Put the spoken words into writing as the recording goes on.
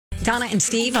Donna and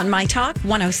Steve on My Talk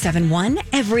 1071,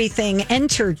 Everything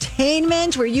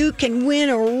Entertainment, where you can win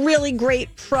a really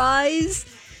great prize.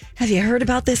 Have you heard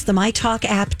about this? The My Talk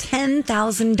app,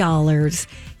 $10,000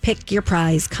 Pick Your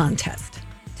Prize contest.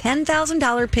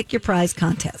 $10,000 Pick Your Prize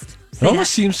contest. It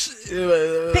almost seems...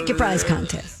 Pick Your Prize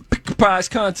contest. Pick Your Prize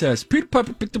contest. Peter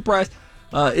Piper, pick the prize.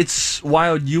 It's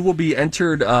wild. You will be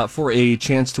entered for a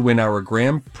chance to win our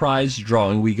grand prize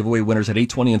drawing. We give away winners at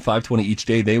 8:20 and 5:20 each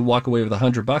day. They walk away with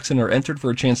 $100 and are entered for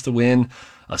a chance to win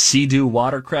a Sea-Doo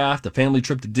watercraft, a family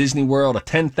trip to Disney World, a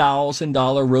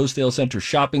 $10,000 Rosedale Center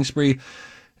shopping spree,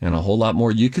 and a whole lot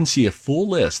more. You can see a full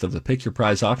list of the Pick Your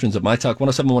Prize options at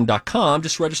mytalk1071.com.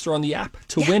 Just register on the app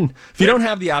to win. If you don't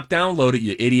have the app, download it,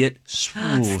 you idiot.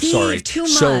 Steve, sorry. Too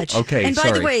much. Okay, and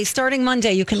by the way, starting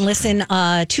Monday, you can listen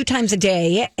 2 times a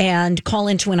day and call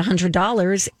in to win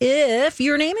 $100 if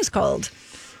your name is called.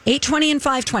 8:20 and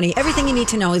 5:20. Everything you need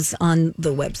to know is on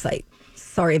the website.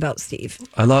 Sorry about Steve.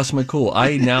 I lost my cool.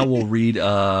 I now will read...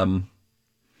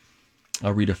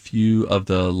 I'll read a few of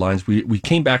the lines. We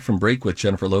came back from break with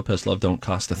Jennifer Lopez, Love Don't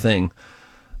Cost a Thing.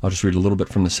 I'll just read a little bit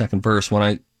from the second verse. When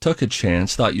I took a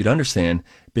chance, thought you'd understand,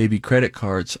 baby, credit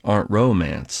cards aren't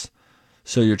romance.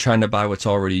 So you're trying to buy what's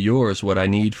already yours. What I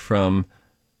need from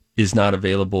is not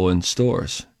available in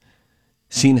stores.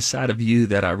 Seen a side of you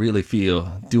that I really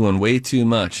feel. Doing way too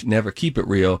much. Never keep it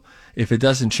real. If it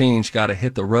doesn't change, gotta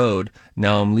hit the road.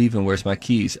 Now I'm leaving. Where's my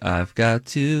keys? I've got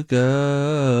to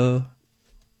go.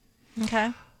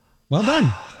 Okay. Well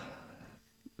done.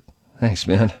 Thanks,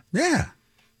 man. Yeah.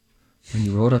 When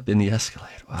you rode up in the Escalade.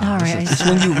 Wow. All right. It's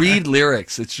when you read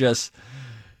lyrics, it's just,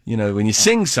 when you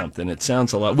sing something, it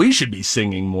sounds a lot. We should be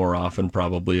singing more often,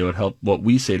 probably. It would help what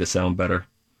we say to sound better.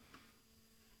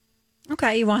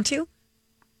 Okay, you want to?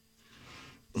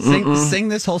 Sing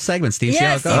this whole segment, Steve.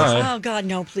 Yes. See how it goes. Oh, God,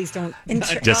 no, please don't.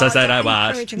 Just as I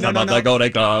was. No, Some of the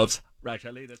Golden Globes.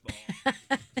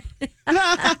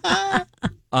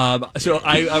 So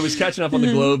I was catching up on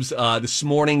the Globes this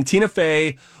morning. Tina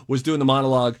Fey was doing the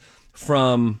monologue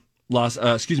from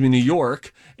New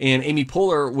York, and Amy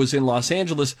Poehler was in Los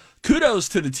Angeles. Kudos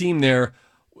to the team there.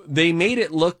 They made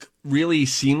it look really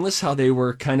seamless how they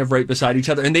were kind of right beside each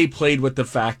other, and they played with the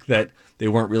fact that they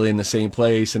weren't really in the same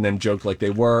place and then joked like they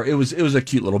were. It was a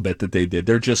cute little bit that they did.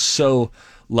 They're just so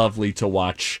lovely to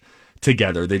watch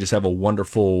together. They just have a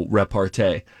wonderful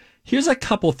repartee. Here's a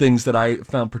couple things that I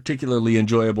found particularly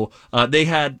enjoyable. They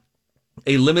had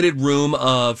a limited room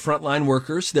of frontline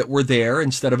workers that were there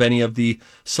instead of any of the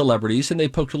celebrities, and they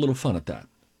poked a little fun at that.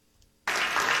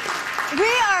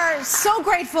 We are so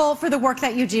grateful for the work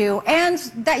that you do and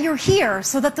that you're here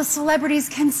so that the celebrities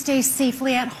can stay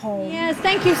safely at home. Yes,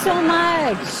 thank you so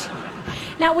much.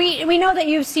 Now, we know that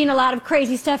you've seen a lot of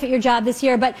crazy stuff at your job this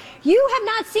year, but you have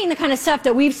not seen the kind of stuff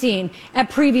that we've seen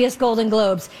at previous Golden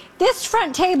Globes. This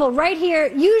front table right here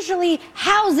usually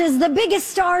houses the biggest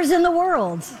stars in the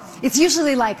world. It's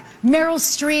usually like Meryl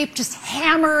Streep, just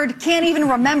hammered, can't even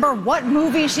remember what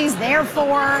movie she's there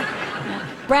for.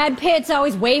 Brad Pitt's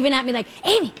always waving at me like,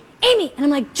 Amy, and I'm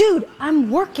like, dude,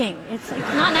 I'm working. It's like,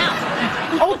 not now.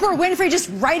 Oprah Winfrey just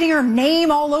writing her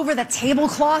name all over the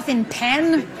tablecloth in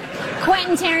pen.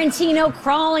 Quentin Tarantino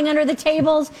crawling under the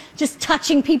tables, just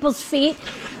touching people's feet.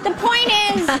 The point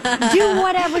is, do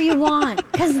whatever you want,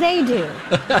 because they do.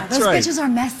 Those bitches are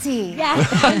messy. Yeah,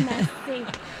 they're messy.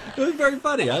 It was very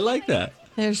funny. I like that.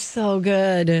 They're so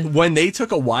good. When they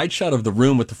took a wide shot of the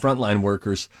room with the frontline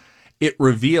workers, it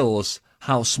reveals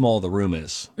how small the room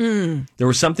is. There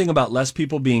was something about less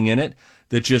people being in it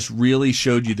that just really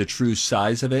showed you the true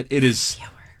size of it. It is...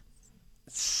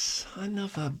 Son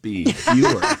of a bee.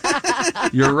 Fewer.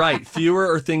 You're right.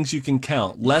 Fewer are things you can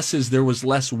count. Less is there was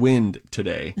less wind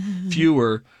today.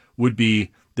 Fewer would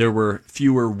be there were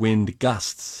fewer wind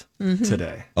gusts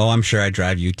today. Oh, I'm sure I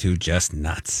drive you two just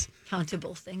nuts.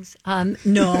 Countable things.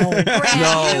 No.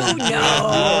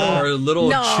 Our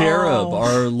little cherub.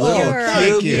 Our little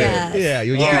Thank you. Yeah,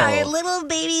 You're our little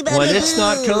baby buddy. When it's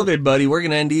not COVID, buddy, we're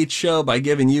going to end each show by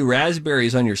giving you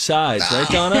raspberries on your sides. Right,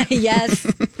 Donna? Yes.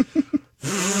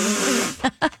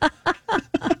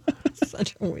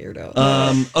 Such a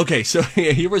weirdo. Okay, so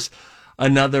here was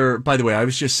another, by the way, I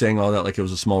was just saying all that like it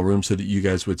was a small room so that you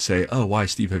guys would say, oh, why,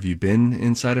 Steve, have you been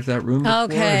inside of that room before?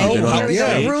 Okay. Have you been on Here's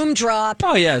stage? a room drop.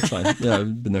 Oh, yeah, it's fine. Yeah,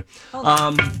 I've been there.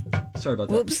 Sorry about that.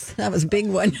 Whoops, that was a big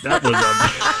one. That was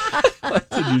what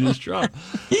did you just drop?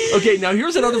 Okay, now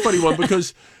here's another funny one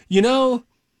because,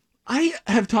 I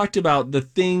have talked about the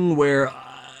thing where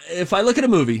if I look at a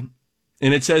movie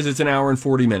and it says it's an hour and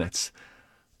 40 minutes,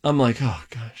 I'm like, oh,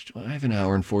 gosh, do I have an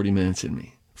hour and 40 minutes in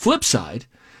me? Flip side,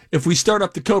 if we start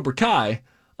up the Cobra Kai,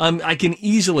 I can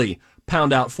easily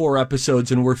pound out 4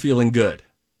 episodes and we're feeling good.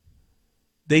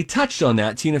 They touched on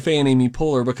that, Tina Fey and Amy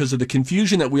Poehler, because of the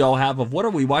confusion that we all have of what are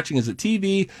we watching? Is it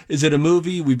TV? Is it a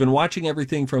movie? We've been watching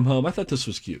everything from home. I thought this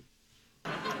was cute.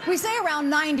 We say around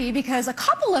 90 because a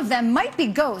couple of them might be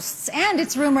ghosts, and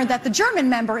it's rumored that the German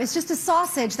member is just a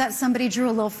sausage that somebody drew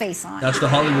a little face on. That's the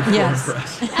Hollywood Foreign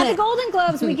Press. At the Golden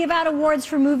Globes, we give out awards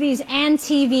for movies and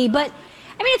TV, but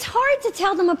I mean, it's hard to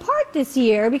tell them apart this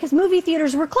year because movie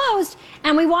theaters were closed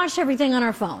and we watched everything on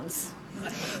our phones.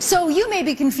 So you may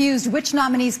be confused which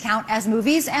nominees count as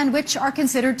movies and which are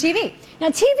considered TV. Now,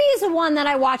 TV is the one that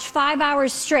I watch 5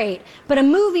 hours straight, but a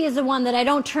movie is the one that I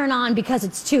don't turn on because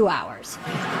it's 2 hours.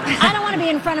 I don't want to be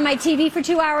in front of my TV for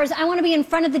 2 hours. I want to be in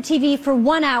front of the TV for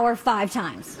 1 hour 5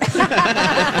 times.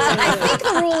 I think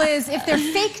the rule is if their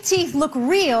fake teeth look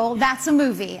real, that's a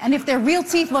movie. And if their real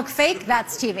teeth look fake,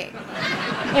 that's TV.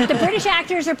 If the British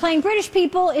actors are playing British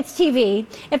people, it's TV.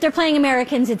 If they're playing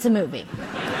Americans, it's a movie.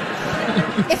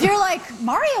 If you're like,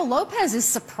 Mario Lopez is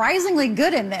surprisingly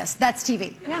good in this, that's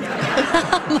TV.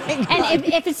 Yeah. And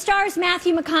if it stars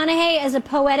Matthew McConaughey as a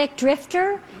poetic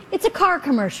drifter, it's a car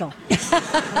commercial. We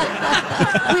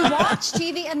watch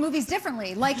TV and movies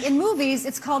differently. Like in movies,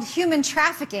 it's called human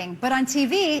trafficking, but on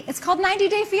TV, it's called 90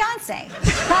 Day Fiancé.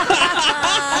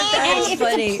 And if it's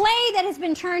a play that has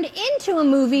been turned into a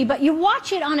movie, but you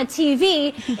watch it on a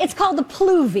TV, it's called the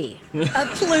Pluvie. A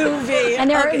Pluvie. And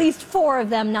there are at least 4 of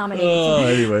them nominated. Oh,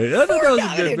 anyway, I thought that was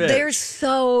a good bit. They're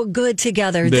so good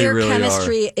together. They Their really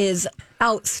chemistry is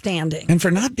outstanding. And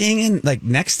for not being in like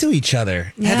next to each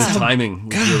other. Yeah. That's The timing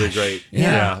was really great.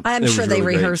 Yeah. I'm it was sure they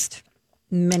really great. rehearsed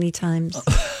many times.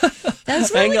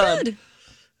 That's Hang really on. good.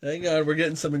 Hang on, we're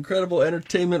getting some incredible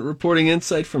entertainment reporting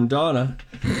insight from Donna.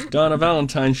 Donna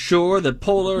Valentine, sure that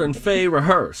Poehler and Fey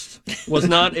rehearsed. Was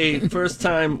not a first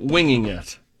time winging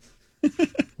it.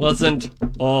 Wasn't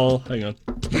all, hang on,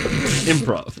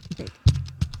 improv.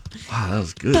 Wow, that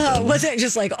was good. Wasn't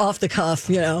just like off the cuff,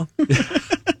 you know.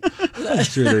 I'm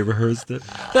sure they rehearsed it.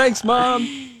 Thanks, Mom.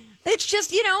 It's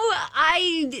just,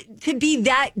 to be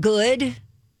that good,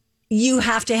 you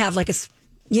have to have like a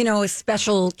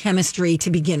special chemistry to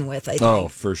begin with, I think. Oh,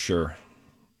 for sure.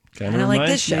 Kind I of like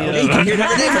this show. You can hear it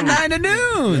every day from 9 to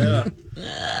noon.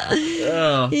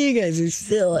 You guys are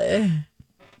silly.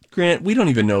 Grant, we don't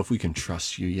even know if we can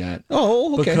trust you yet.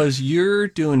 Oh, okay. Because you're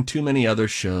doing too many other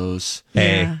shows.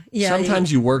 Hey. Yeah. Sometimes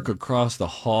you work across the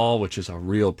hall, which is a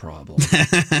real problem.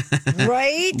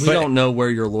 Right? We don't know where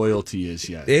your loyalty is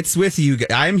yet. It's with you.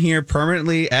 I'm here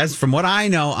permanently. As from what I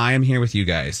know, I am here with you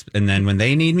guys. And then when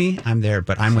they need me, I'm there.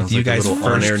 But I'm with you guys a little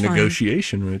first. on-air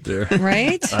negotiation right there.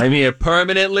 Right? I'm here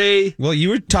permanently. Well, you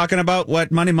were talking about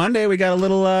what Money Monday. We got a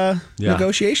little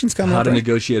negotiations coming How up. to right?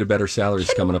 negotiate a better salary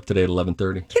is coming up today at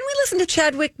 11:30. Can we listen to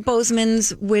Chadwick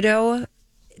Boseman's widow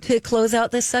to close out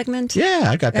this segment? Yeah,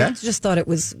 I got I that. just thought it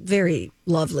was very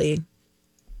lovely.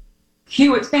 He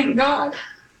would thank God.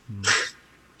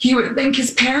 He would thank his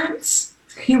parents.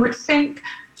 He would thank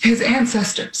his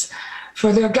ancestors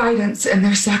for their guidance and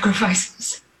their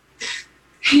sacrifices.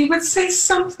 He would say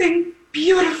something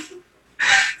beautiful,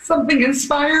 something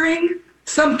inspiring,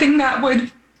 something that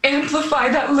would amplify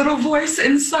that little voice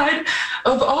inside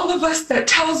of all of us that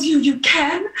tells you you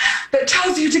can, that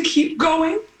tells you to keep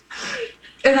going.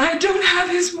 And I don't have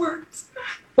his words,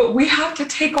 but we have to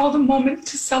take all the moments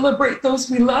to celebrate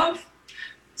those we love.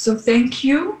 So thank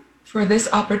you for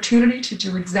this opportunity to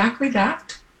do exactly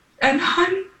that. And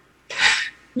honey,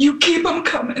 you keep them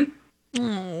coming.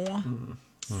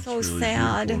 So Really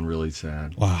sad. beautiful and really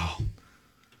sad. Wow.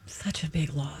 Such a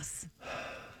big loss.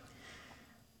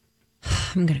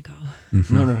 I'm going to go.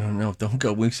 No, don't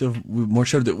go. We still have more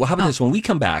show to do. Well, how about this? When we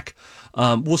come back,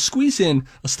 we'll squeeze in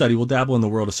a study. We'll dabble in the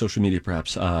world of social media,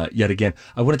 perhaps, yet again.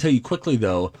 I want to tell you quickly,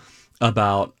 though,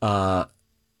 about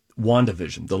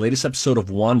WandaVision, the latest episode of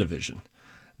WandaVision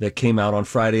that came out on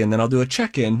Friday. And then I'll do a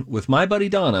check-in with my buddy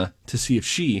Donna to see if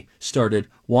she started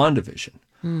WandaVision.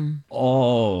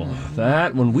 Oh,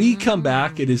 that. When we come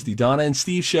back, it is the Donna and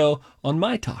Steve show on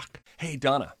My Talk. Hey,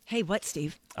 Donna. Hey, what,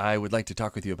 Steve? I would like to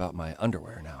talk with you about my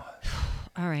underwear now.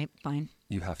 All right, fine.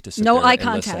 You have to sit No there eye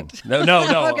and listen. contact. No, Okay,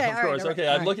 of all right, course. all right, Okay,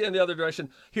 all I'm right. looking in the other direction.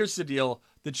 Here's the deal.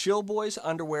 The Chill Boys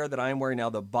underwear that I am wearing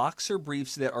now, the boxer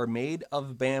briefs that are made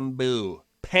of bamboo,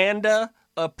 Panda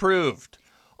approved,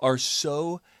 are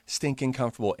so stinking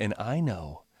comfortable. And I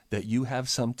know that you have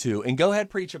some too. And go ahead,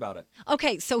 preach about it.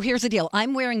 Okay, so here's the deal.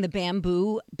 I'm wearing the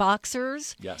bamboo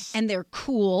boxers. Yes. And they're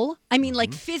cool. I mean,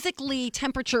 like physically,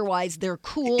 temperature-wise, they're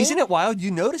cool. Isn't it wild? You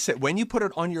notice it. When you put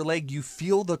it on your leg, you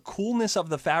feel the coolness of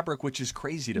the fabric, which is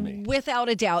crazy to me. Without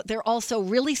a doubt. They're also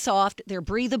really soft. They're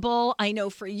breathable. I know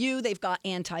for you, they've got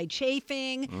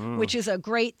anti-chafing, which is a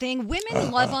great thing.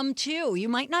 Women love them too. You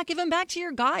might not give them back to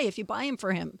your guy if you buy them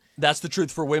for him. That's the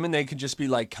truth. For women, they can just be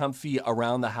like comfy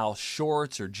around the house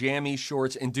shorts or jammy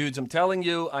shorts. And dudes, I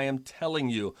am telling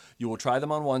you, you will try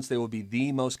them on once. They will be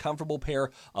the most comfortable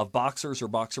pair of boxers or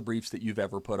boxer briefs that you've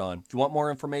ever put on. If you want more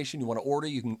information, you want to order,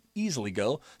 you can easily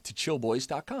go to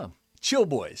chillboys.com. Chill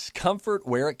Boys, comfort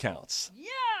where it counts.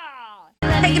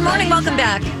 Hey, good morning. Welcome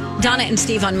back. Donna and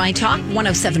Steve on My Talk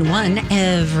 1071,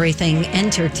 Everything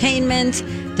Entertainment.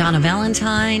 Donna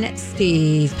Valentine,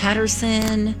 Steve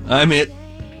Patterson. I'm it.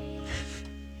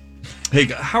 Hey,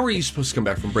 how are you supposed to come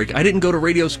back from break? I didn't go to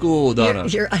radio school, Donna.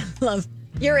 You're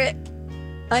it.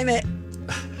 I'm it.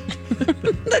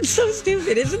 That's so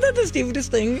stupid. Isn't that the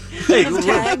stupidest thing? Hey, As a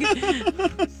tag.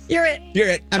 You're it. You're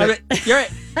it. I'm it. You're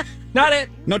it. Not it.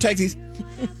 No taxis.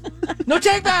 No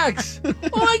take backs.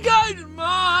 Oh my God,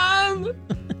 Mom.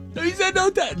 He said no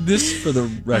tag. This, for the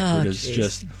record, is geez.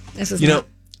 just, This is not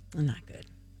good.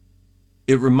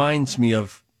 It reminds me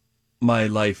of my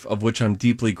life, of which I'm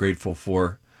deeply grateful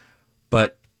for.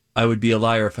 But I would be a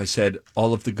liar if I said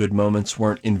all of the good moments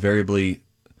weren't invariably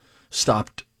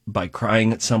stopped by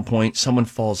crying at some point. Someone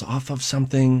falls off of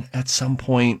something at some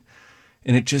point,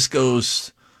 and it just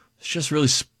goes, it's just really,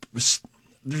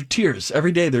 there are tears.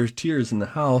 Every day there are tears in the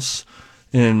house,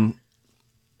 and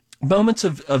moments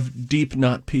of deep,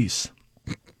 not peace.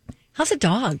 How's a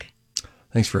dog?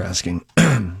 Thanks for asking.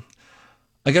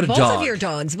 I got a dog.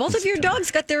 Both of your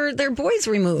dogs got their boys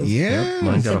removed. Yeah.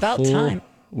 Mine It's got about a full time.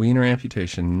 wiener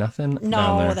amputation. Nothing down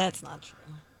No, there. that's not true.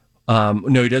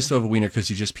 No, he does still have a wiener because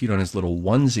he just peed on his little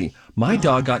onesie. My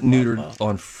dog got neutered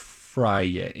on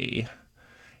Friday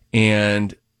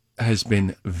and has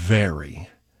been very,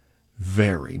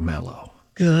 very mellow.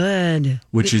 Good.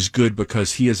 Which is good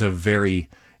because he is a very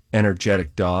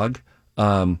energetic dog.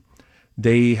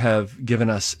 They have given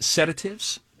us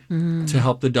sedatives to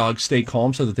help the dog stay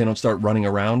calm so that they don't start running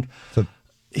around. So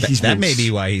that may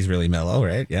be why he's really mellow,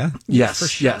 right? Yeah.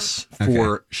 Yes,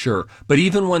 Okay. sure. But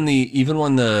even when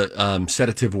the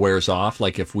sedative wears off,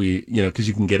 like if we, because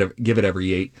you can give it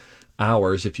every 8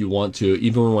 hours if you want to,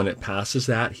 even when it passes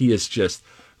that, he is just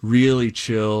really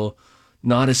chill,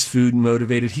 not as food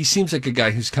motivated. He seems like a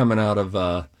guy who's coming out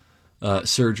of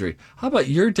surgery. How about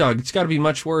your dog? It's got to be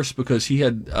much worse because he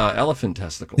had elephant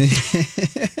testicles.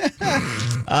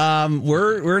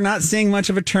 We're not seeing much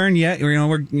of a turn yet.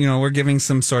 We're giving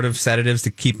some sort of sedatives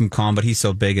to keep him calm, but he's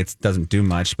so big it doesn't do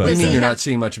much. But What do you mean you're not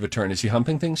seeing much of a turn? Is he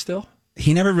humping things still?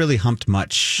 he never really humped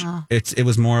much. Oh. It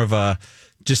was more of a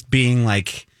just being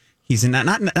like he's not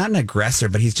an aggressor,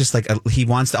 but he's just like he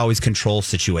wants to always control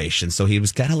situations. So he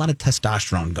got a lot of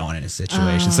testosterone going in his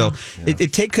situation. So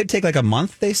it could take like a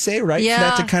month, they say, right, for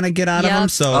that to kind of get out of him.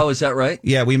 So is that right?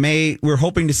 Yeah, we're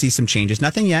hoping to see some changes.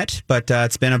 Nothing yet, but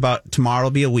it's been about tomorrow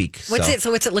will be a week. What's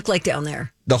it look like down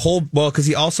there? Because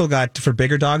he also got, for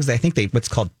bigger dogs, I think what's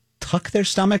called tuck their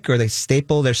stomach, or they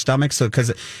staple their stomach. So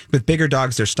because with bigger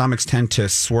dogs, their stomachs tend to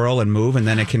swirl and move, and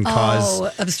then it can cause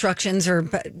obstructions or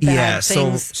bad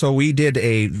things. So we did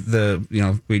we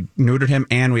neutered him,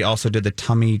 and we also did the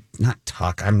tummy, not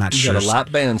tuck, I'm not sure. Got a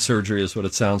lap band surgery is what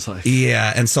it sounds like.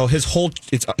 Yeah, and so his whole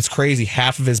it's crazy.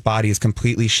 Half of his body is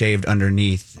completely shaved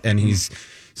underneath, and he's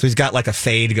got like a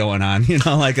fade going on,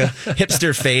 like a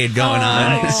hipster fade going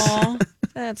on.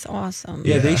 That's awesome.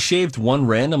 Yeah, they shaved one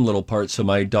random little part, so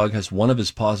my dog has one of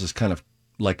his paws is kind of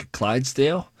like a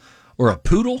Clydesdale or a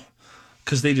poodle,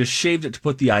 because they just shaved it to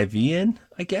put the IV in,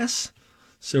 I guess.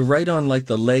 So right on like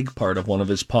the leg part of one of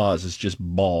his paws is just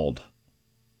bald.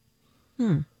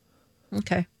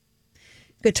 Okay.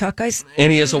 Good talk, guys.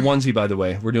 And he has a onesie, by the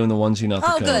way. We're doing the onesie, not the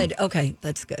cone. Good. Okay,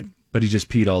 that's good. But he just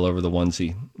peed all over the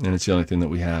onesie, and it's the only thing that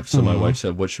we have. So my wife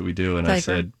said, "What should we do?" And I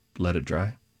said, "Let it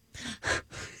dry."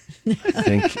 I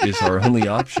think is our only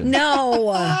option.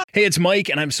 No. Hey, it's Mike,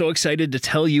 and I'm so excited to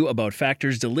tell you about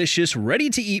Factor's delicious,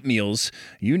 ready-to-eat meals.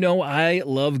 You know I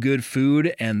love good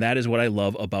food, and that is what I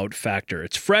love about Factor.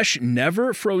 It's fresh,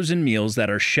 never frozen meals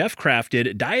that are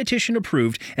chef-crafted,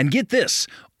 dietitian-approved, and get this,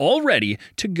 all ready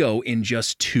to go in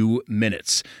just 2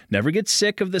 minutes. Never get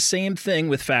sick of the same thing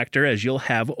with Factor, as you'll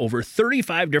have over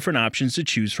 35 different options to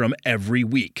choose from every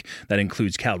week. That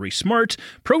includes Calorie Smart,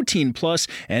 Protein Plus,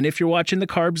 and if you're watching the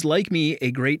carbs like me, a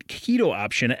great keto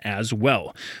option as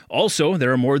well. Also,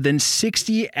 there are more than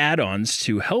 60 add-ons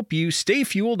to help you stay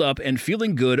fueled up and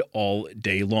feeling good all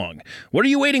day long. What are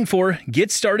you waiting for? Get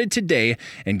started today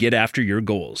and get after your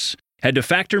goals. Head to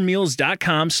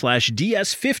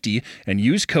factormeals.com/DS50 and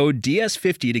use code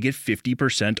DS50 to get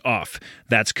 50% off.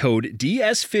 That's code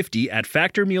DS50 at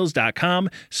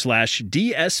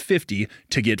factormeals.com/DS50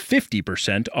 to get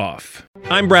 50% off.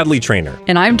 I'm Bradley Trainer.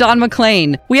 And I'm Don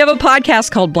McClain. We have a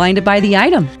podcast called Blinded by the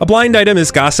Item. A blind item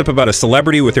is gossip about a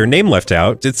celebrity with their name left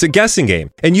out. It's a guessing game,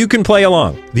 and you can play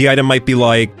along. The item might be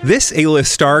like, this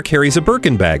A-list star carries a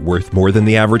Birkin bag worth more than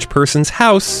the average person's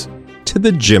house to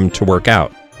the gym to work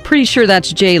out. Pretty sure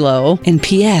that's J-Lo. And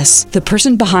P.S. the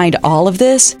person behind all of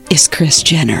this is Kris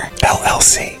Jenner,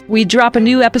 LLC. We drop a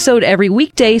new episode every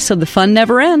weekday so the fun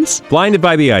never ends. Blinded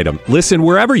by the Item. Listen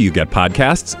wherever you get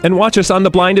podcasts and watch us on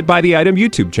the Blinded by the Item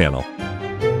YouTube channel.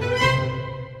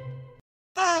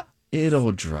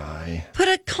 It'll dry. Put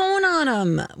a cone on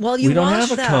them while you We don't wash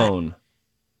have a that. cone.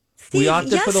 Steve, We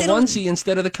opted for the it'll- onesie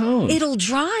instead of the cone. It'll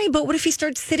dry, but what if you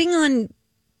start sitting on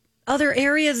other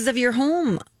areas of your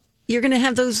home? You're going to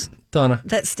have Donna,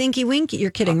 that stinky winky.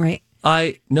 You're kidding, right?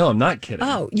 No, I'm not kidding.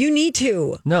 Oh, you need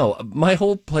to. No, my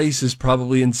whole place is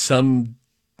probably in some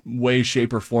way,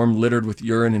 shape, or form littered with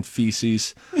urine and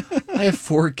feces. I have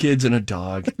 4 kids and a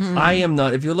dog. I am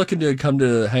not. If you're looking to come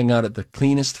to hang out at the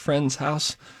cleanest friend's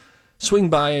house, swing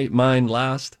by mine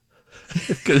last.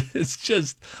 Because it's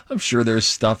just, I'm sure there's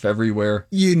stuff everywhere.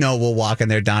 You know, we'll walk in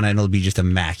there, Donna, and it'll be just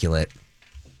immaculate.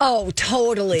 Oh,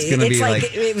 totally. It's gonna be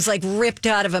like it was like ripped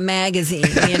out of a magazine,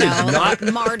 you know, like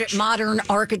modern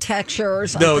architecture or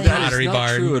something. No, that is Pottery not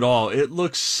barn. true at all. It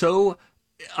looks so.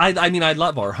 I mean, I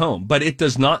love our home, but it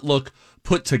does not look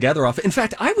put together off. In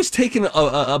fact, I was taken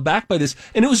aback by this,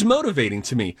 and it was motivating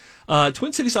to me.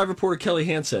 Twin Cities Live reporter Kelly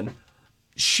Hansen,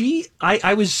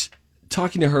 I was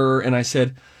talking to her, and I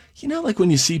said, you know, like when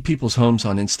you see people's homes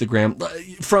on Instagram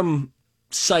from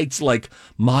sites like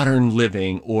Modern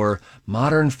Living or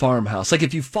Modern Farmhouse, like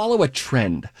if you follow a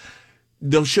trend,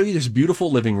 they'll show you this beautiful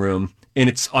living room, and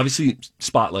it's obviously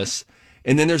spotless.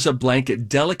 And then there's a blanket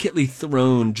delicately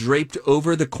thrown, draped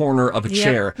over the corner of a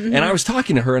chair. Mm-hmm. And I was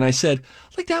talking to her, and I said,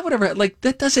 like that would ever, like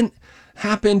that doesn't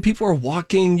happen. People are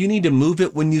walking. You need to move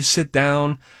it when you sit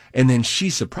down. And then she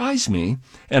surprised me,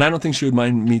 and I don't think she would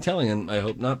mind me telling, and I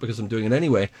hope not because I'm doing it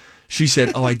anyway. She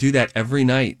said, "Oh, I do that every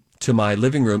night to my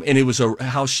living room," and it was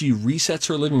how she resets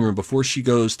her living room before she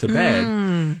goes to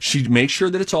bed. She makes sure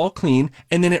that it's all clean,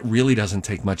 and then it really doesn't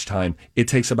take much time. It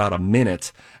takes about a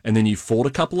minute, and then you fold a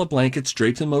couple of blankets,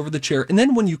 drape them over the chair, and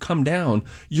then when you come down,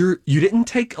 you didn't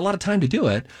take a lot of time to do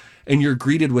it, and you're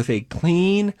greeted with a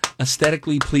clean,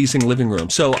 aesthetically pleasing living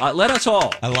room. So let us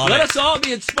all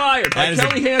be inspired by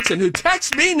Kelly Hansen, who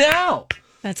texts me now.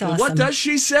 That's And awesome. what does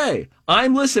she say?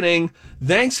 I'm listening.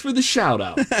 Thanks for the shout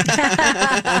out. You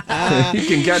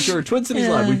can catch her at Twin Cities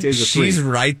Live weekdays at 3. She's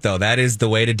right, though. That is the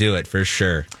way to do it, for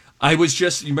sure. I was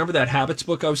just, you remember that Habits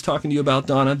book I was talking to you about,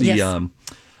 Donna? The Yes.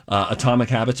 Atomic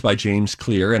Habits by James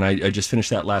Clear, and I just finished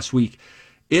that last week.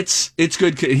 It's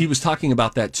good. He was talking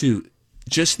about that too.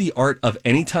 Just the art of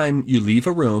anytime you leave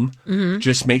a room,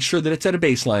 just make sure that it's at a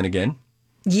baseline again.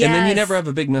 Yes. And then you never have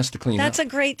a big mess to clean That's up. a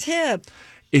great tip.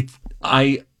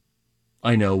 I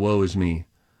know, woe is me,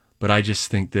 but I just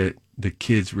think that the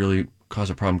kids really cause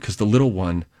a problem because the little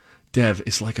one, Dev,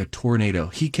 is like a tornado.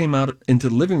 He came out into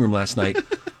the living room last night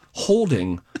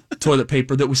holding toilet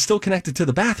paper that was still connected to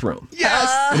the bathroom.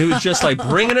 Yes. And he was just like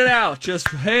bringing it out. Just,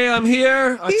 hey, I'm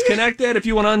here. It's connected. If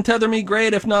you want to untether me,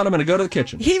 great. If not, I'm going to go to the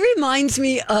kitchen. He reminds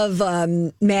me of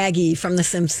Maggie from The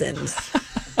Simpsons.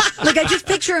 Like, I just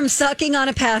picture him sucking on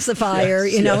a pacifier,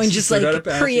 and just suck on a like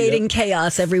pacifier, creating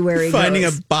chaos everywhere he Finding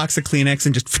goes. a box of Kleenex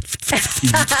and just...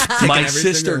 My every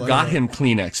sister single one got of him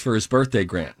Kleenex for his birthday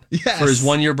grant. Yes. For his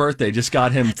 1-year birthday, just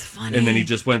got him. That's funny. And then he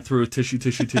just went through tissue.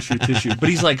 But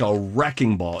he's like a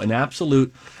wrecking ball,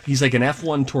 he's like an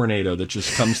F1 tornado that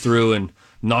just comes through and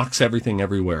knocks everything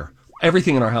everywhere.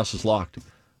 Everything in our house is locked.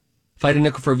 If I had a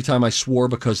nickel for every time I swore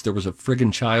because there was a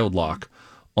friggin' child lock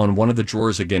on one of the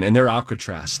drawers again, and they're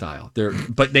Alcatraz style.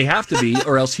 But they have to be,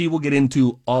 or else he will get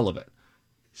into all of it.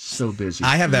 So busy.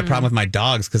 I have that problem with my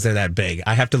dogs because they're that big.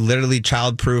 I have to literally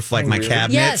childproof my really?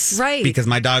 cabinets. Yes, right. Because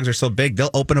my dogs are so big, they'll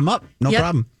open them up. No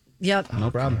problem. Yep.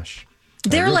 No problem. Gosh.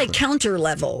 They're like counter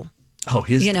level. Oh,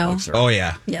 his You know. dogs are. Oh,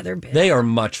 yeah. Yeah, they're big. They are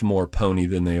much more pony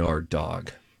than they are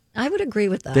dog. I would agree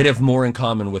with that. They'd have more in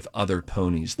common with other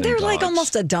ponies than They're dogs. like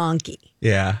almost a donkey.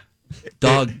 Yeah.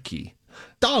 Donkey.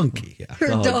 Donkey. Yeah. Her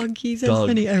donkeys. That's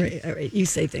funny. All right. You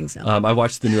say things now. I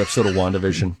watched the new episode of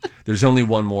WandaVision. There's only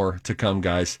one more to come,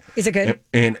 guys. Is it good?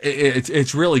 And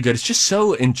it's really good. It's just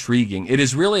so intriguing. It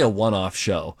is really a one-off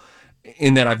show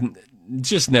in that I've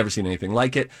just never seen anything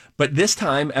like it. But this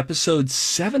time, episode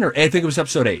 7 or I think it was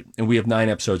episode 8, and we have 9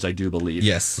 episodes, I do believe.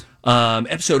 Yes.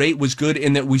 Episode 8 was good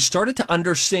in that we started to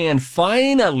understand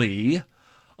finally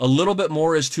a little bit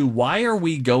more as to why are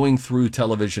we going through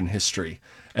television history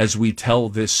as we tell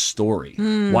this story.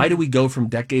 Why do we go from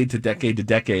decade to decade to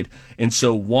decade? And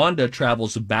so Wanda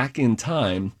travels back in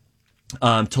time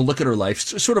to look at her life,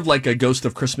 sort of like a Ghost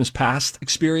of Christmas Past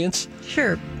experience.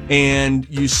 Sure. And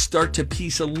you start to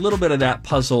piece a little bit of that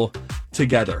puzzle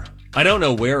together. I don't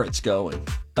know where it's going.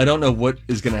 I don't know what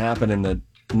is going to happen in the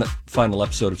final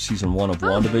episode of season 1 of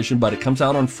WandaVision, but it comes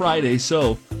out on Friday,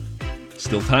 so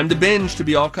still time to binge to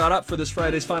be all caught up for this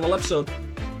Friday's final episode.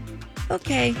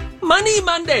 Okay. Money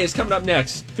Monday is coming up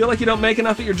next. Feel like you don't make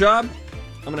enough at your job?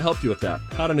 I'm going to help you with that.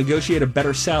 How to negotiate a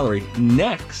better salary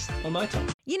next on My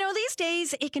Talk. You know, these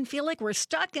days it can feel like we're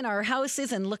stuck in our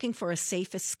houses and looking for a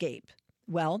safe escape.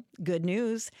 Well, good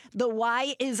news. The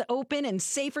Y is open and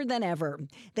safer than ever.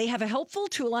 They have a helpful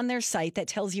tool on their site that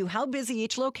tells you how busy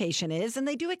each location is, and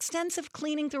they do extensive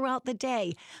cleaning throughout the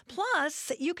day.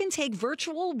 Plus, you can take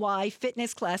virtual Y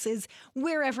fitness classes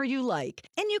wherever you like.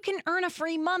 And you can earn a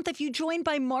free month if you join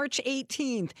by March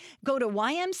 18th. Go to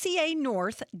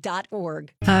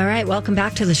ymcanorth.org. All right, welcome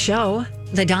back to the show,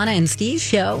 the Donna and Steve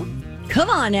Show. Come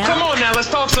on now. Come on now, let's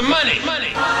talk some money.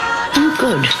 I'm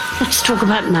good. Let's talk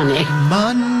about money.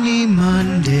 Money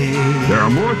Monday. There are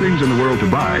more things in the world to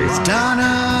buy. It's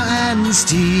Donna and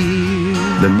Steve.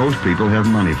 Than most people have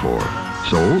money for.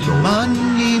 So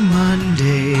Money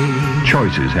Monday.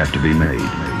 Choices have to be made.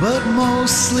 But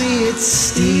mostly it's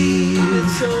Steve.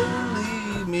 It's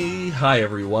only me. Hi,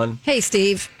 everyone. Hey,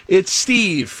 Steve. It's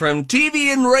Steve from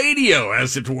TV and radio,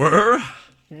 as it were.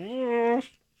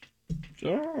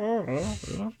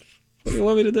 What do you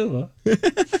want me to do,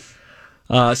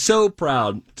 huh? So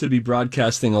proud to be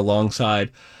broadcasting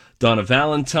alongside Donna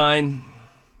Valentine.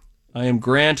 I am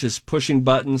Grant is pushing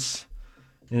buttons,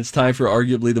 and it's time for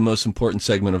arguably the most important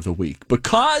segment of the week.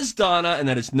 Because, Donna, and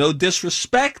that is no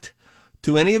disrespect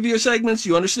to any of your segments,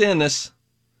 you understand this.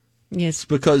 Yes.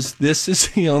 Because this is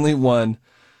the only one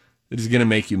that is going to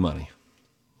make you money.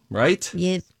 Right?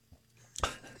 Yes.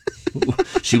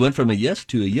 She went from a yes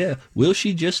to a yeah. Will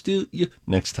she just do you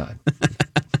next time?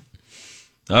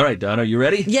 All right, Donna, are you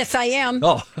ready? Yes, I am.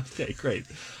 Oh, okay, great.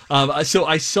 So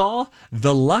I saw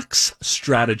The Lux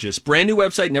Strategist, brand new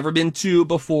website, never been to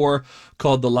before,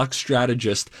 called The Lux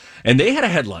Strategist. And they had a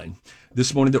headline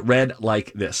this morning that read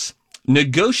like this: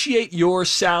 negotiate your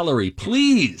salary,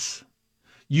 please.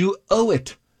 You owe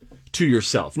it to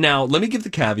yourself. Now, let me give the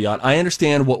caveat. I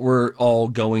understand what we're all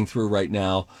going through right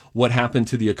now, what happened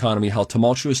to the economy, how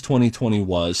tumultuous 2020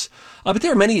 was. But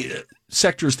there are many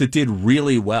sectors that did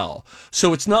really well.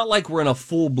 So it's not like we're in a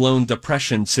full-blown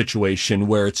depression situation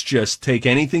where it's just take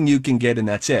anything you can get and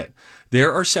that's it.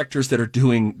 There are sectors that are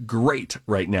doing great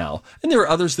right now, and there are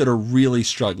others that are really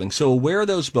struggling. So aware of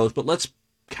those both, but let's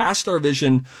cast our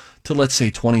vision to, let's say,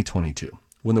 2022,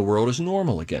 when the world is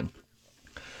normal again.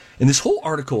 And this whole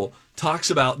article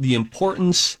talks about the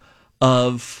importance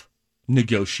of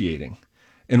negotiating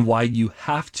and why you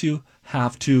have to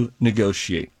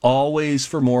negotiate, always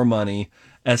for more money,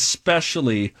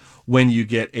 especially when you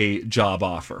get a job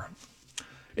offer.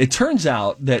 It turns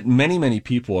out that many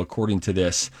people, according to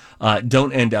this,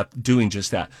 don't end up doing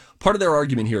just that. Part of their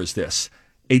argument here is this: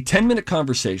 a 10-minute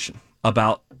conversation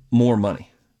about more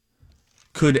money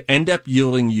could end up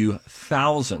yielding you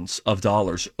thousands of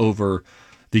dollars over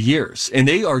the years. And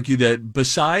they argue that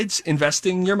besides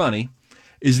investing your money,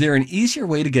 is there an easier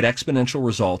way to get exponential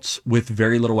results with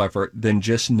very little effort than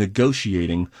just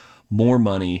negotiating more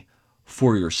money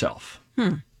for yourself?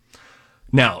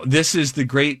 Now, this is the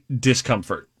great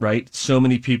discomfort, right? So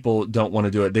many people don't want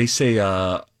to do it. They say,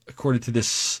 according to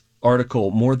this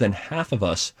article, more than half of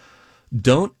us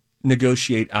don't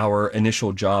negotiate our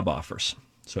initial job offers.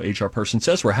 So HR person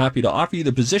says, we're happy to offer you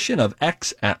the position of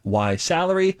X at Y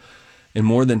salary. And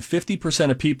more than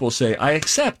 50% of people say, I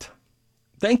accept.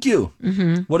 Thank you.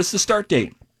 Mm-hmm. What is the start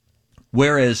date?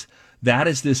 Whereas that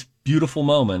is this beautiful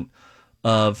moment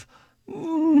of,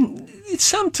 to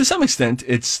some extent,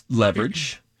 it's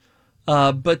leverage.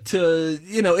 But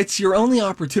it's your only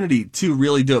opportunity to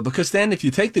really do it. Because then if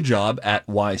you take the job at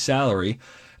Y salary,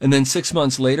 and then 6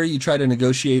 months later you try to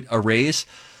negotiate a raise,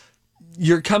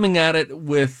 you're coming at it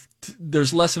with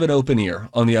there's less of an open ear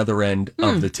on the other end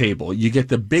of the table. You get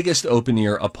the biggest open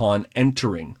ear upon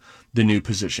entering the new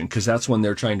position, because that's when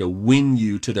they're trying to win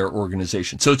you to their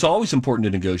organization. So it's always important to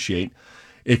negotiate.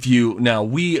 Now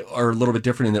we are a little bit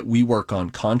different in that we work on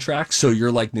contracts. So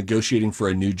you're like negotiating for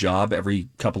a new job every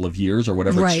couple of years or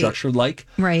whatever it's structured like.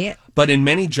 Right. But in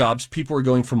many jobs, people are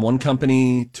going from one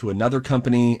company to another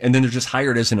company, and then they're just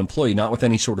hired as an employee, not with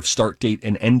any sort of start date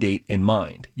and end date in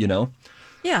mind,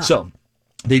 Yeah. So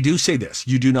they do say this: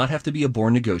 you do not have to be a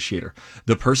born negotiator.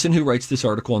 The person who writes this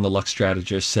article on the Lux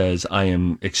Strategist says, I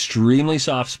am extremely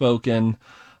soft-spoken.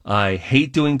 I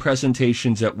hate doing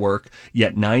presentations at work,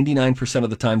 yet 99% of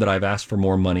the time that I've asked for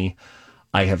more money,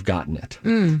 I have gotten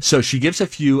it. So she gives a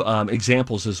few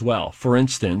examples as well. For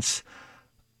instance,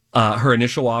 her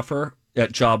initial offer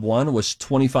at job one was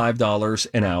 $25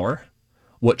 an hour.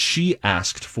 What she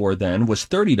asked for then was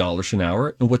 $30 an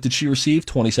hour. And what did she receive?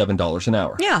 $27 an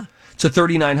hour. Yeah. It's a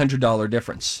 $3,900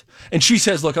 difference. And she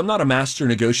says, look, I'm not a master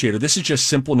negotiator. This is just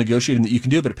simple negotiating that you can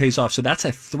do, but it pays off. So that's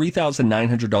a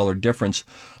 $3,900 difference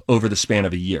over the span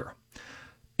of a year.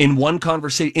 In one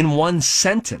conversation, in one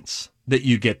sentence that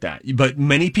you get that. But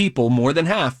many people, more than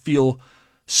half, feel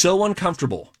so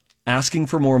uncomfortable asking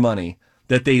for more money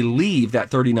that they leave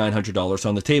that $3,900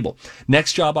 on the table.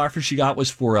 Next job offer she got was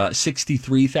for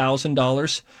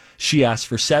 $63,000. She asked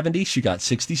for $70,000. She got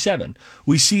 $67,000.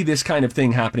 We see this kind of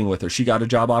thing happening with her. She got a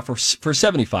job offer for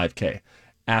 $75,000,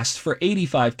 asked for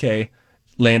 $85,000,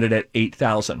 landed at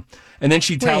 $8,000, and then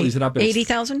she tallies it up.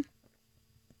 $80,000.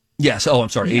 Yes. Oh, I'm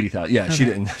sorry. 80,000. Yeah,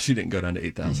 okay. She didn't go down to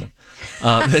 8,000.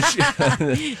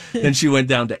 Then she went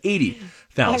down to 80,000.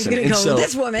 I was going to go.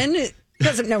 This woman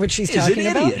doesn't know what she's talking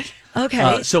about.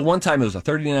 Okay. So one time it was a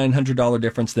 $3,900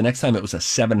 difference. The next time it was a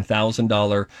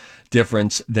 $7,000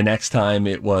 difference. The next time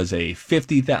it was a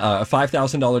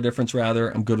 $5,000 difference, rather.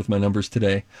 I'm good with my numbers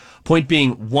today. Point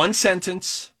being, one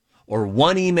sentence or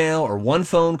one email or one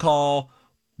phone call,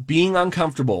 being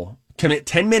uncomfortable, commit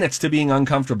 10 minutes to being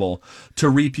uncomfortable to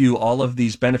reap you all of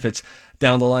these benefits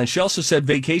down the line. She also said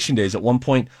vacation days. At one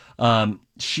point,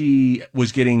 she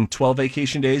was getting 12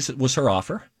 vacation days. It was her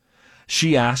offer.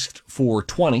 She asked for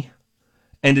 20,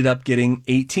 ended up getting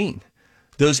 18.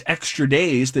 Those extra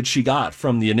days that she got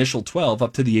from the initial 12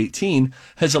 up to the 18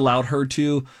 has allowed her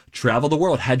to travel the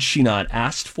world. Had she not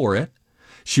asked for it,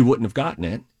 she wouldn't have gotten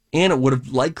it. And it would have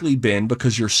likely been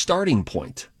because your starting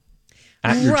point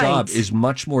at your job is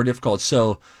much more difficult.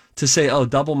 So to say, oh,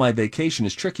 double my vacation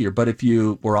is trickier. But if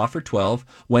you were offered 12,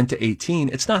 went to 18,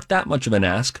 it's not that much of an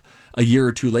ask a year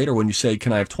or two later when you say,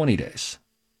 can I have 20 days?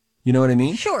 You know what I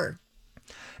mean? Sure.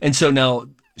 And so now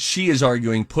she is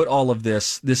arguing, put all of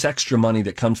this extra money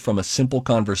that comes from a simple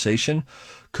conversation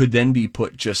could then be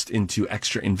put just into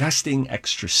extra investing,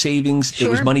 extra savings. Sure.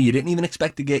 It was money you didn't even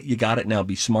expect to get. You got it now.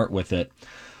 Be smart with it.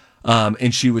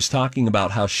 And she was talking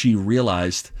about how she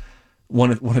realized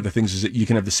one of the things is that you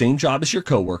can have the same job as your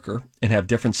coworker and have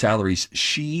different salaries.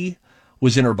 She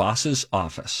was in her boss's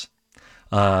office,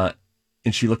 and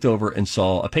she looked over and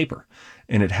saw a paper.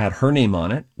 And it had her name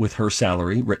on it with her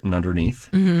salary written underneath.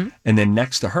 Mm-hmm. And then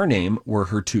next to her name were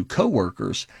her two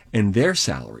coworkers and their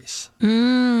salaries.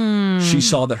 She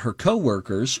saw that her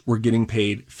coworkers were getting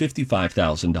paid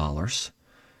 $55,000.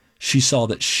 She saw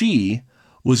that she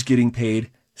was getting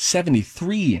paid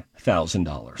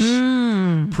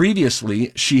 $73,000.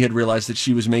 Previously, she had realized that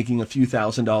she was making a few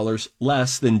 $1,000s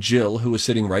less than Jill, who was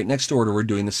sitting right next door to her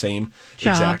doing the same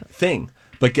exact thing.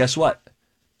 But guess what?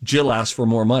 Jill asked for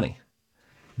more money.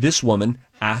 This woman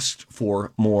asked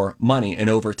for more money. And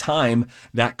over time,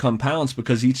 that compounds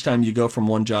because each time you go from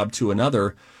one job to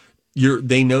another,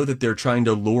 they know that they're trying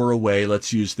to lure away,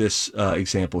 let's use this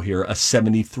example here, a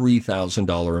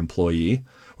 $73,000 employee.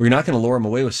 Well, you're not going to lure them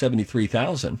away with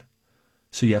 $73,000.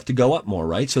 So you have to go up more,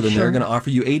 right? So then they're going to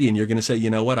offer you 80 and you're going to say, you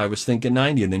know what, I was thinking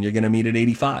 90, and then you're going to meet at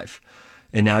 85.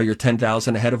 And now you're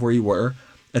 10,000 ahead of where you were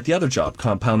at the other job.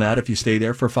 Compound that, if you stay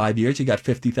there for 5 years, you got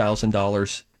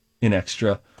 $50,000 in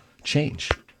extra change,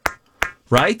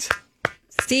 right?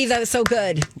 Steve, that was so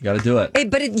good. You got to do it.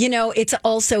 But it's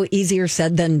also easier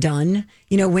said than done.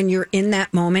 When you're in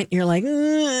that moment, you're like,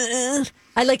 I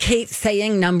hate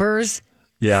saying numbers.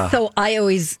 Yeah. So I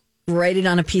always write it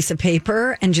on a piece of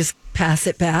paper and just pass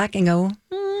it back and go,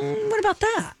 what about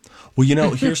that?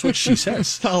 Well, here's what she says.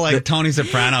 So like Tony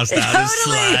Soprano style.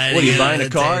 Totally. What, are you buying a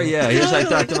car? Yeah, here's I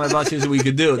thought to my boss, here's what we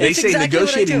could do. They say exactly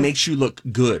negotiating makes you look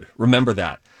good. Remember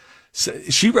that. So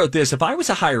she wrote this: if I was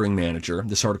a hiring manager,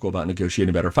 this article about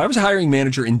negotiating better, if I was a hiring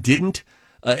manager and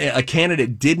a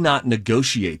candidate did not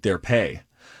negotiate their pay,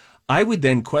 I would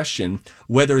then question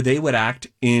whether they would act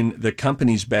in the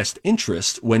company's best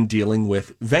interest when dealing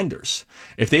with vendors.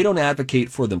 If they don't advocate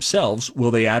for themselves,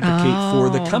 will they advocate for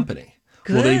the company?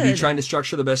 Will they be trying to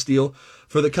structure the best deal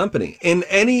for the company? And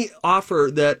any offer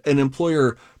that an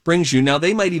employer brings you, now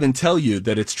they might even tell you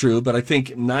that it's true, but I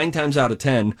think 9 times out of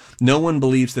 10, no one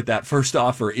believes that first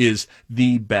offer is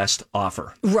the best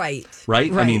offer. Right.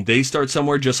 Right? I mean, they start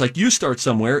somewhere just like you start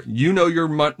somewhere. You know you're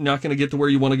not going to get to where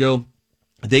you want to go.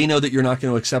 They know that you're not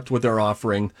going to accept what they're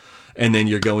offering, and then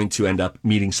you're going to end up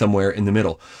meeting somewhere in the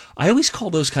middle. I always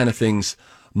call those kind of things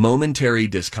momentary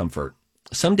discomfort.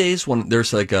 Some days when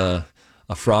there's like a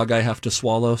frog I have to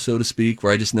swallow, so to speak,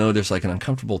 where I just know there's like an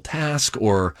uncomfortable task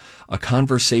or a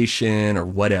conversation or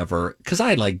whatever, because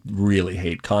I really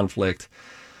hate conflict.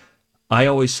 I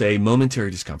always say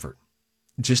momentary discomfort.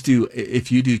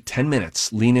 If you do 10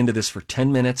 minutes, lean into this for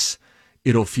 10 minutes,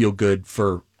 it'll feel good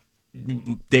for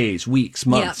days, weeks,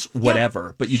 months,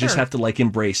 whatever. But you just have to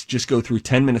embrace, just go through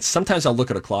 10 minutes. Sometimes I'll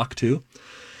look at a clock too.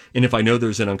 And if I know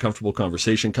there's an uncomfortable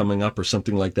conversation coming up or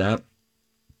something like that,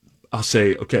 I'll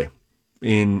say, okay,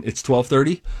 it's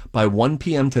 12:30. By 1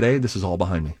 p.m. today, this is all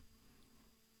behind me.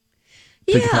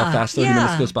 Think of how fast 30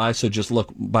 minutes goes by. So just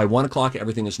look, by 1 o'clock,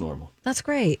 everything is normal. That's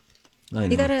great. I know.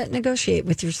 You got to negotiate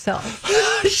with yourself.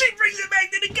 She brings it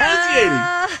back to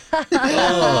negotiating.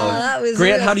 That was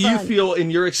Grant, real how do you fun. feel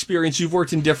in your experience? You've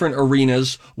worked in different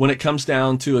arenas when it comes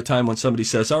down to a time when somebody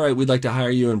says, all right, we'd like to hire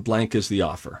you, and blank is the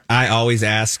offer. I always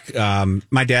ask.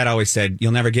 My dad always said,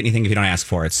 you'll never get anything if you don't ask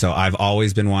for it. So I've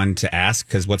always been one to ask,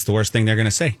 because what's the worst thing they're going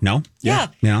to say? No? Yeah.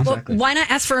 You know? Well, why not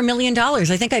ask for $1 million? I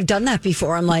think I've done that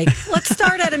before. I'm like, let's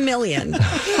start at $1 million.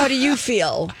 How do you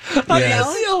feel? How do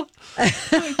you feel?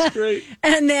 That's great.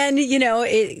 And then,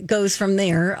 it goes from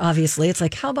there. Obviously, it's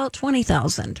like, how about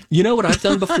 20,000? You know what I've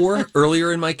done before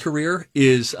earlier in my career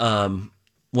is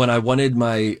when I wanted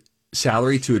my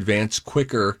salary to advance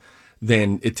quicker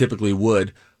than it typically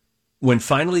would. When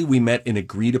finally we met an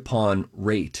agreed upon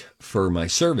rate for my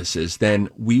services, then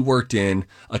we worked in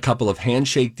a couple of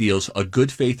handshake deals, a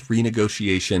good faith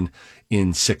renegotiation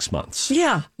in 6 months.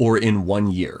 Yeah. Or in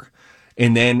 1 year.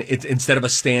 And then instead of a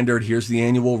standard, here's the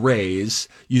annual raise,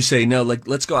 you say, no,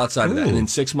 let's go outside of that. And in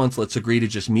 6 months, let's agree to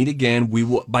just meet again.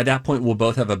 By that point, we'll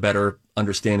both have a better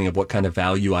understanding of what kind of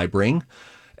value I bring.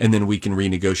 And then we can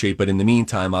renegotiate. But in the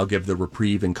meantime, I'll give the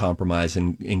reprieve and compromise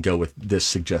and go with this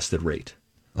suggested rate.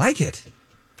 Like it.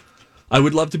 I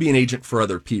would love to be an agent for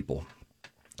other people.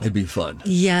 It'd be fun.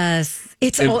 Yes.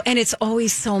 And it's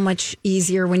always so much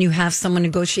easier when you have someone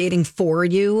negotiating for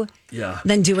you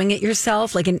than doing it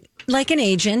yourself, like an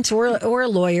agent or a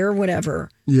lawyer,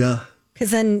 whatever. Yeah. Because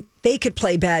then they could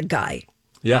play bad guy.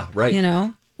 Yeah, right.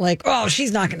 Like, oh,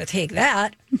 she's not going to take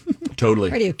that. Totally.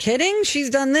 Are you kidding?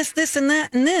 She's done this, and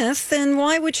that, and this. Then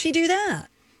why would she do that?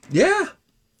 Yeah.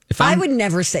 I would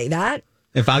never say that.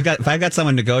 If I got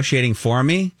someone negotiating for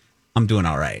me, I'm doing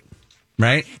all right.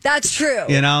 Right? That's true.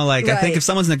 I think if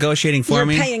someone's negotiating for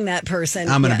me, you're paying that person.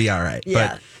 I'm going to be all right. Yeah.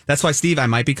 But that's why, Steve, I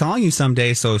might be calling you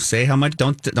someday. So say how much.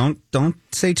 Don't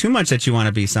say too much that you want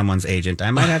to be someone's agent.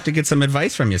 I might have to get some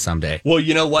advice from you someday. Well,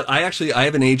 you know what? I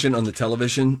have an agent on the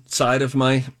television side of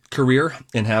my career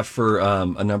and have for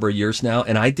a number of years now.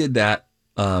 And I did that,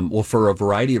 for a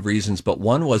variety of reasons. But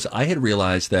one was I had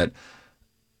realized that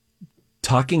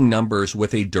talking numbers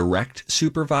with a direct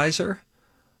supervisor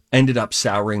ended up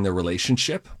souring the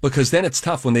relationship, because then it's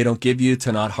tough when they don't give you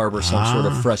to not harbor some sort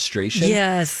of frustration.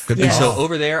 Yes. Good And call. so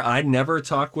over there, I never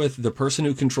talk with the person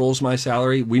who controls my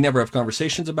salary. We never have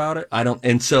conversations about it.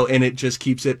 And it just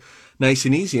keeps it nice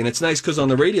and easy. And it's nice because on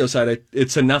the radio side,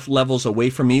 it's enough levels away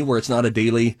from me where it's not a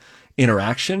daily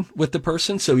interaction with the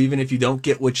person. So even if you don't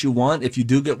get what you want, if you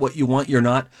do get what you want, you're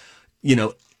not,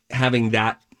 having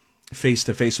that face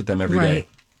to face with them every day.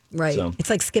 Right. So. It's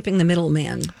like skipping the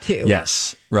middleman, too.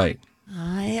 Yes, right.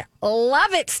 I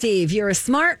love it, Steve. You're a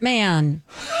smart man.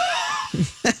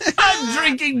 I'm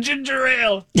drinking ginger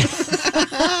ale.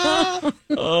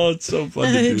 Oh, it's so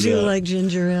fun to do Did you that. like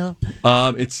ginger ale?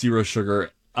 It's 0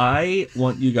 sugar. I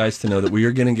want you guys to know that we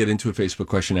are going to get into a Facebook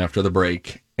question after the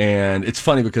break. And it's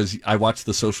funny because I watched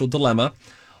The Social Dilemma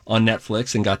on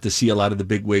Netflix and got to see a lot of the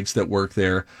big wigs that work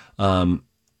there.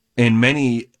 And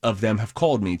many of them have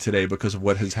called me today because of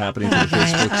what is happening to the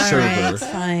Facebook server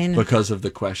fine. because of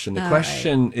the question. The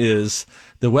question is,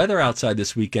 the weather outside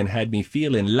this weekend had me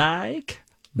feeling like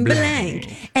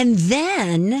Blank. And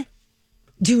then,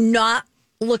 do not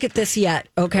look at this yet,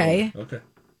 okay? Okay.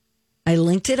 I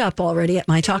linked it up already at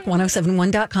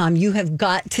mytalk1071.com. You have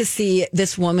got to see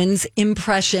this woman's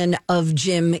impression of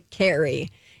Jim Carrey.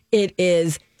 It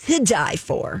is to die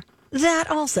for.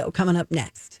 That also coming up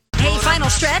next. Hey, final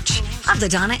stretch of the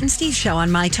Donna and Steve Show on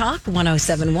My Talk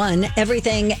 107.1.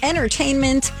 Everything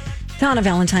Entertainment. Donna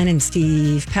Valentine and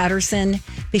Steve Patterson.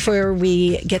 Before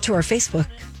we get to our Facebook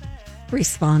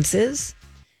responses,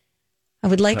 I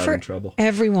would like for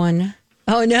everyone.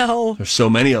 Oh, no. There's so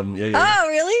many of them. Yeah. Oh,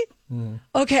 really? Yeah.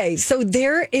 Okay, so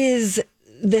there is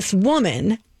this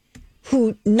woman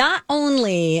who not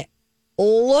only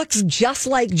looks just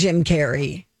like Jim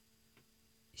Carrey,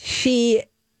 she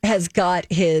has got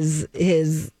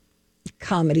his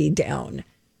comedy down,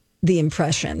 the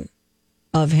impression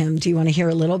of him. Do you want to hear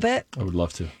a little bit? I would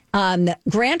love to.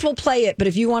 Grant will play it, but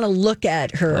if you want to look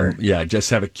at her. Yeah, just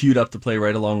have it queued up to play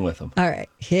right along with him. All right,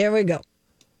 here we go.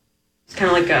 It's kind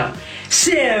of like a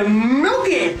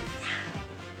smoking.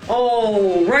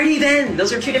 Oh, righty then.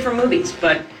 Those are two different movies,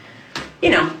 but,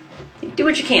 you know, you do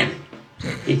what you can.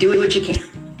 You do what you can.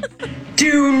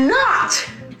 Do not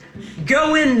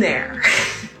go in there.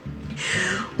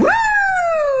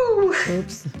 Woo!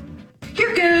 Oops.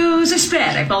 Here goes. I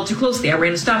sped. I followed too closely. I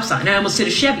ran a stop sign. I almost hit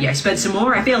a Chevy. I sped some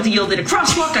more. I failed to yield at a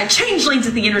crosswalk. I changed lanes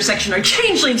at the intersection. I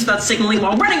changed lanes without signaling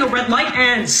while running a red light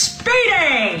and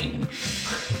speeding.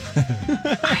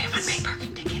 I have unpaid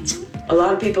parking tickets. A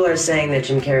lot of people are saying that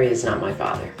Jim Carrey is not my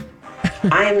father.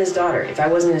 I am his daughter. If I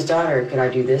wasn't his daughter, could I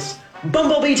do this?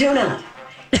 Bumblebee tuna.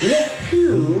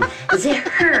 Yahoo! Is it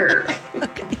her?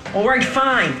 Okay. All right,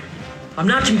 fine. I'm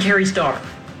not Jim Carrey's daughter.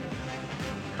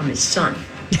 I'm his son.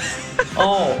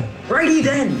 Oh, righty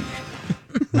then.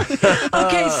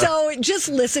 Okay, so just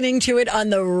listening to it on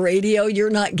the radio, you're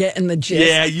not getting the gist.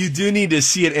 Yeah, you do need to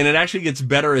see it, and it actually gets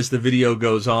better as the video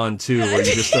goes on, too, where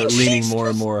you just start leaning more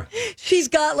and more. She's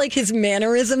got, like, his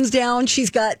mannerisms down. She's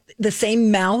got the same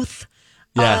mouth.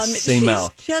 Yes, same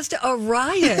mouth. Just a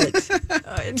riot.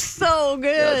 It's so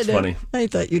good. That's funny. I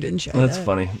thought you didn't share That's that.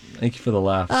 funny. Thank you for the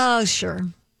laughs. Oh, sure.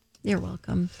 You're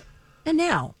welcome. And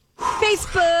now,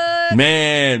 Facebook.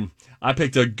 Man, I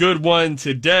picked a good one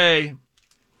today.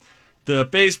 The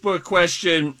Facebook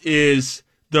question is,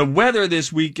 the weather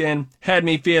this weekend had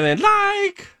me feeling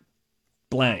like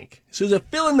blank. So it's a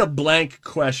fill in the blank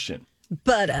question.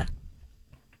 Butter.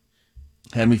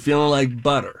 Had me feeling like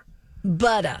butter.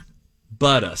 Butter.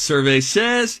 Butter. Survey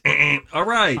says, all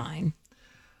right. Fine.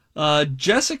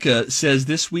 Jessica says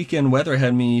this weekend weather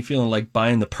had me feeling like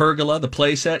buying the pergola, the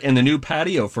playset, and the new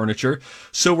patio furniture.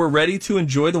 So we're ready to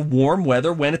enjoy the warm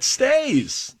weather when it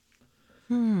stays.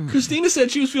 Christina said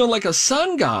she was feeling like a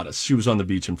sun goddess. She was on the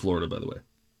beach in Florida, by the way.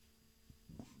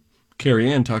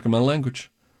 Carrie Ann talking my language.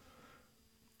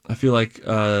 I feel like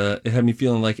it had me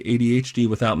feeling like ADHD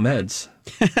without meds.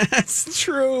 That's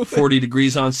true. 40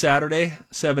 degrees on Saturday,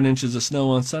 7 inches of snow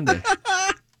on Sunday.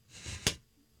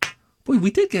 Boy,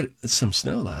 we did get some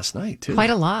snow last night, too.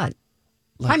 Quite a lot.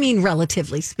 I mean,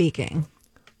 relatively speaking.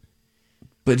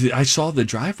 But I saw the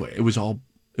driveway. It was all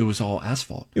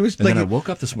asphalt. It was and like then I woke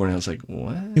up this morning. I was like,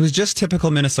 what? It was just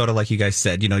typical Minnesota, like you guys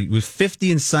said. You know, it was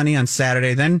 50 and sunny on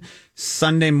Saturday. Then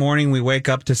Sunday morning, we wake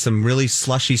up to some really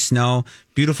slushy snow.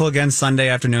 Beautiful again Sunday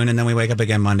afternoon, and then we wake up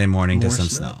again Monday morning to some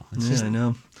snow. I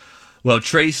know. Well,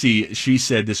 Tracy, she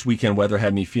said this weekend weather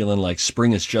had me feeling like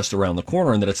spring is just around the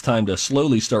corner and that it's time to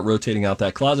slowly start rotating out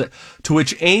that closet. To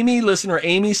which listener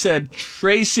Amy said,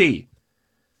 Tracy,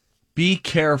 be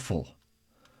careful.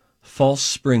 False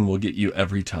spring will get you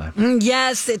every time.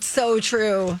 Yes, it's so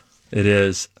true. It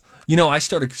is. You know, I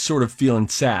started sort of feeling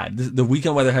sad. The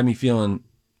weekend weather had me feeling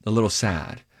a little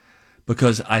sad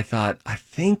because I thought, I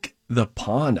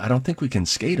don't think we can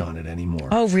skate on it anymore.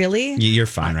 Oh, really? You're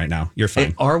fine right now. You're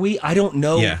fine. Are we? I don't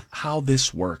know how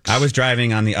this works. I was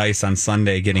driving on the ice on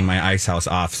Sunday getting my ice house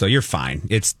off, so you're fine.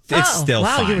 It's still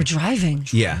fine. Wow, you were driving.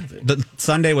 Yeah. The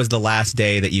Sunday was the last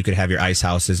day that you could have your ice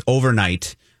houses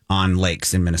overnight on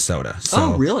lakes in Minnesota.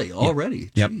 So, really? Already?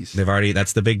 Yep. Jeez. They've already,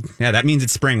 that's the big, that means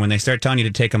it's spring. When they start telling you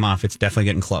to take them off, it's definitely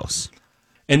getting close.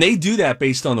 And they do that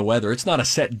based on the weather. It's not a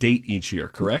set date each year,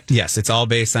 correct? Yes, it's all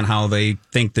based on how they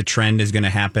think the trend is going to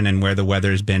happen and where the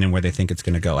weather's been and where they think it's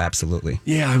going to go. Absolutely.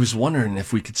 Yeah, I was wondering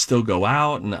if we could still go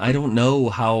out, and I don't know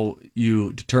how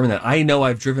you determine that. I know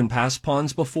I've driven past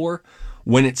ponds before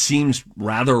when it seems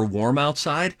rather warm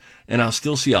outside, and I'll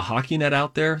still see a hockey net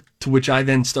out there, to which I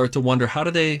then start to wonder, how do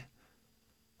they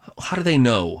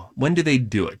know? When do they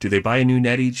do it? Do they buy a new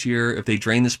net each year? If they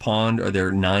drain this pond, are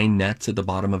there 9 nets at the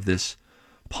bottom of this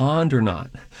pond or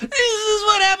not? This is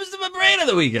what happens to my brain on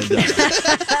the weekend.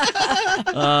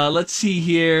 Let's see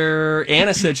here.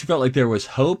 Anna said she felt like there was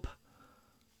hope.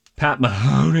 Pat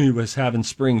Mahoney was having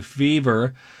spring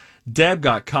fever. Deb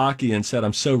got cocky and said,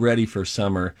 I'm so ready for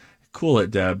summer. Cool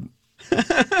it, Deb.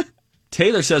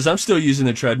 Taylor says, I'm still using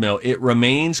the treadmill. It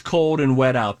remains cold and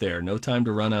wet out there. No time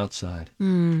to run outside.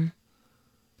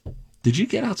 Did you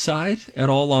get outside at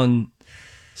all on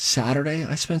Saturday?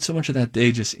 I spent so much of that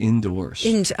day just indoors.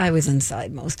 I was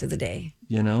inside most of the day.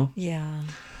 You know? Yeah.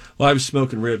 Well, I was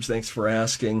smoking ribs. Thanks for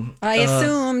asking. I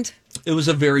assumed. It was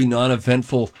a very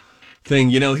non-eventful thing.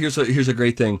 You know, here's a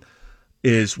great thing,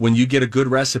 is when you get a good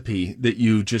recipe that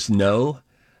you just know,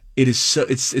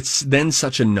 it's then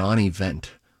such a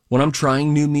non-event. When I'm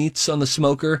trying new meats on the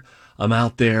smoker, I'm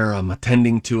out there, I'm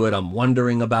attending to it, I'm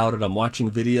wondering about it, I'm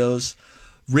watching videos.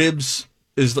 Ribs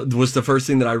was the first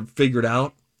thing that I figured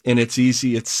out, and it's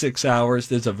easy. It's 6 hours.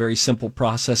 There's a very simple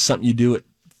process. Something you do at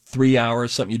 3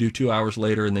 hours, something you do 2 hours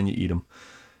later, and then you eat them.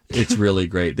 It's really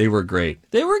great. They were great.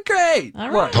 They were great. All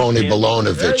right. Tony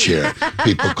Bolonovich here.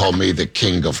 People call me the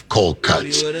king of cold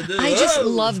cuts. I just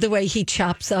love the way he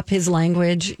chops up his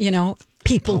language. You know,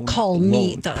 people call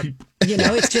me the, you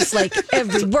know, it's just like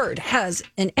every word has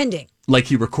an ending. Like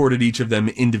he recorded each of them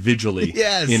individually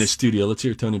Yes. in a studio. Let's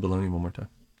hear Tony Baloney one more time.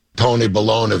 Tony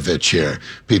Bolonovich here.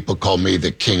 People call me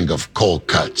the king of cold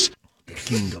cuts.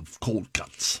 King of cold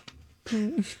cuts.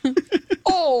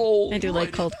 I do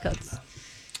like cold cuts.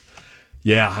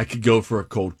 Yeah, I could go for a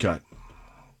cold cut.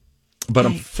 But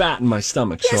I'm fat in my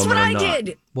stomach, Guess so what I'm I not.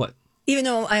 did? What? Even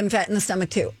though I'm fat in the stomach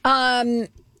too. I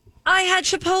had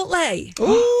Chipotle.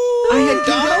 Ooh, I had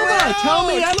Qdoba. Tell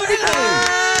me everything.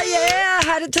 Yeah, I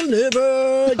had it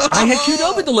delivered. I had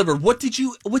Qdoba delivered. What did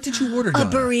you order, A Donna?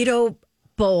 burrito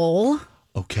bowl.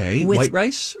 Okay. with White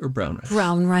rice or brown rice?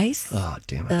 Brown rice. Oh,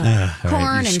 damn it. Corn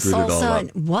right, you and screwed it all salsa. up.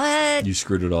 And what? You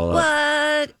screwed it all up.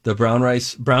 What? The brown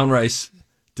rice,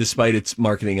 despite its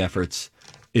marketing efforts,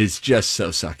 is just so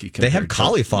sucky. They have compared to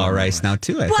cauliflower rice now,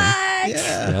 too, I think. What?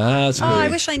 Yeah, that's Oh, great. I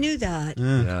wish I knew that.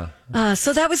 Yeah.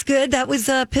 So that was good. That was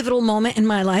a pivotal moment in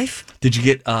my life. Did you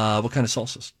get what kind of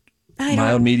salsas? I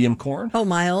Mild, don't- medium, corn? Oh,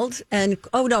 mild. And,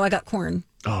 oh, no, I got corn.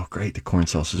 Oh, great. The corn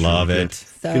salsa is Love really it. good.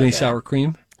 So Get any good. sour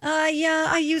cream? Yeah,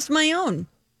 I used my own.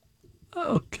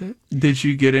 Okay. Did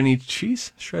you get any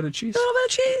cheese? Shredded cheese? A little bit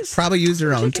of cheese. Probably use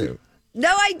their own, too. No,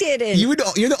 I didn't. You're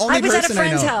the only I was person at a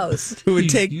friend's I know house. who would You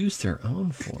take. use their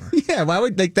own for. Yeah, why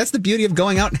would that's the beauty of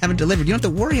going out and having it delivered. You don't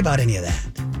have to worry about any of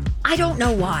that. I don't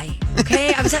know why.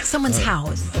 Okay, I was at someone's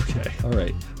house. Okay. All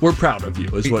right. We're proud of you,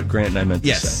 is what Grant and I meant to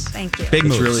Yes. say. Thank you. Big It's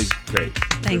moves. really great.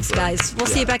 Thanks, guys. We'll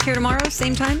see you back here tomorrow,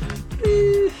 same time.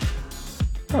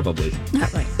 Probably. All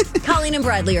right. Colleen and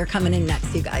Bradley are coming in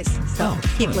next, you guys. So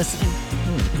keep listening.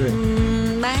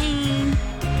 Great. Bye.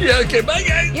 Yeah, okay. Bye,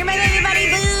 guys. You're my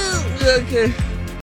everybody. Boo. Okay.